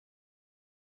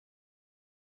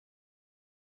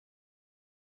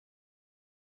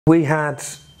we had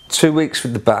 2 weeks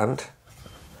with the band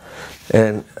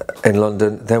in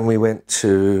London. Then we went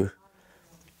to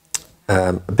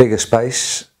a bigger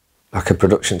space, like a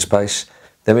production space.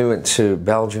 Then we went to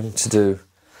Belgium to do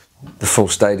the full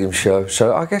stadium show.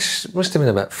 So I guess it must have been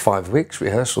about 5 weeks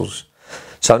rehearsals.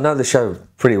 So I know the show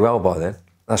pretty well by then.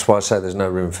 That's why I say there's no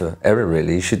room for error,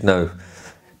 really. You should know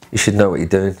what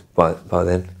you're doing by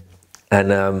then.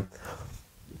 And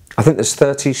I think there's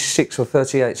 36 or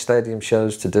 38 stadium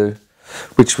shows to do,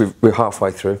 which we're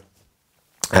halfway through.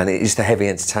 And it is the heavy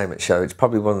entertainment show. It's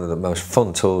probably one of the most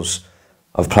fun tours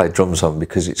I've played drums on,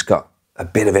 because it's got a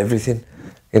bit of everything.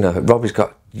 You know, Robbie's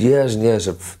got years and years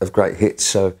of great hits,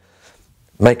 so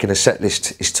making a set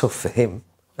list is tough for him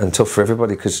and tough for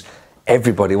everybody, because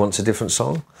everybody wants a different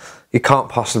song. You can't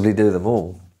possibly do them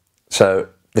all. So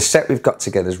the set we've got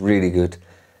together is really good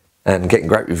and getting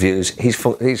great reviews. He's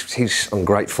on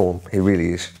great form, he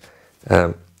really is.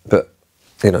 But,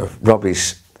 you know,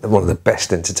 Robbie's one of the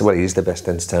best entertainers, well, he's the best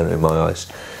entertainer in my eyes.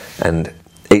 And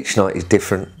each night is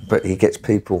different, but he gets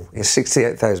people. He has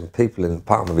 68,000 people in the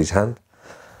palm of his hand.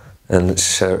 And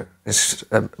it's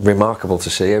remarkable to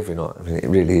see every night. I mean, it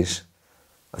really is.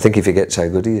 I think he forgets how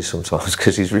good he is sometimes,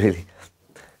 because he's really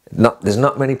there's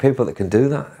not many people that can do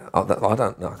that. I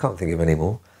don't know. I can't think of any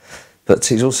more. But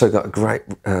he's also got a great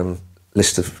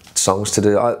list of songs to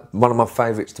do. One of my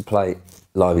favourites to play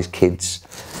live is Kids,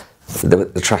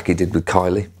 the track he did with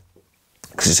Kylie,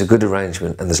 because it's a good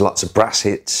arrangement and there's lots of brass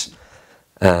hits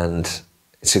and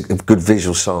it's a good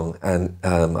visual song, and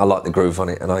I like the groove on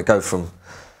it. And I go from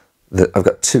I've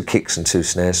got 2 kicks and 2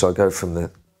 snares, so I go from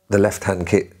the left-hand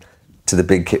kit to the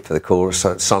big kit for the chorus,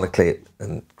 so sonically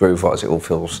and groove-wise it all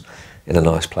feels in a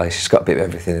nice place. It's got a bit of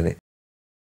everything in it.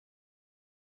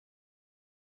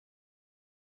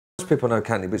 Most people know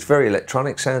Candy, but it's very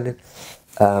electronic sounding.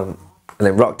 And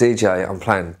then Rock DJ, I'm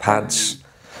playing pads.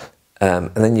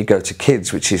 And then you go to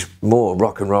Kids, which is more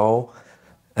rock and roll.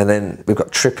 And then we've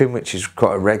got Tripping, which is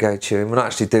quite a reggae tune. We're not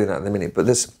actually doing that in a minute, but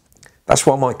that's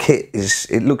why my kit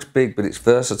it looks big, but it's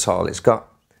versatile. It's got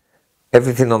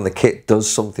everything on the kit does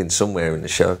something somewhere in the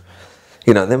show.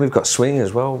 You know, and then we've got swing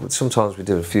as well, but sometimes we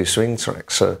do a few swing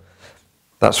tracks. So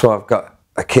that's why I've got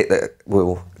a kit that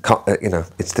will, you know,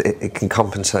 it can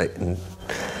compensate. And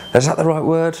is that the right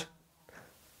word?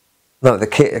 No, the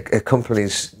kit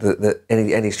accompanies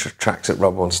any tracks that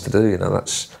Rob wants to do. You know,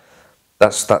 that's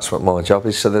what my job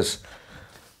is. So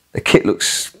the kit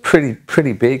looks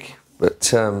pretty big,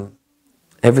 but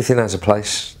everything has a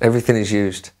place. Everything is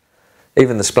used.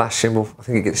 Even the splash cymbal, I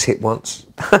think it gets hit once.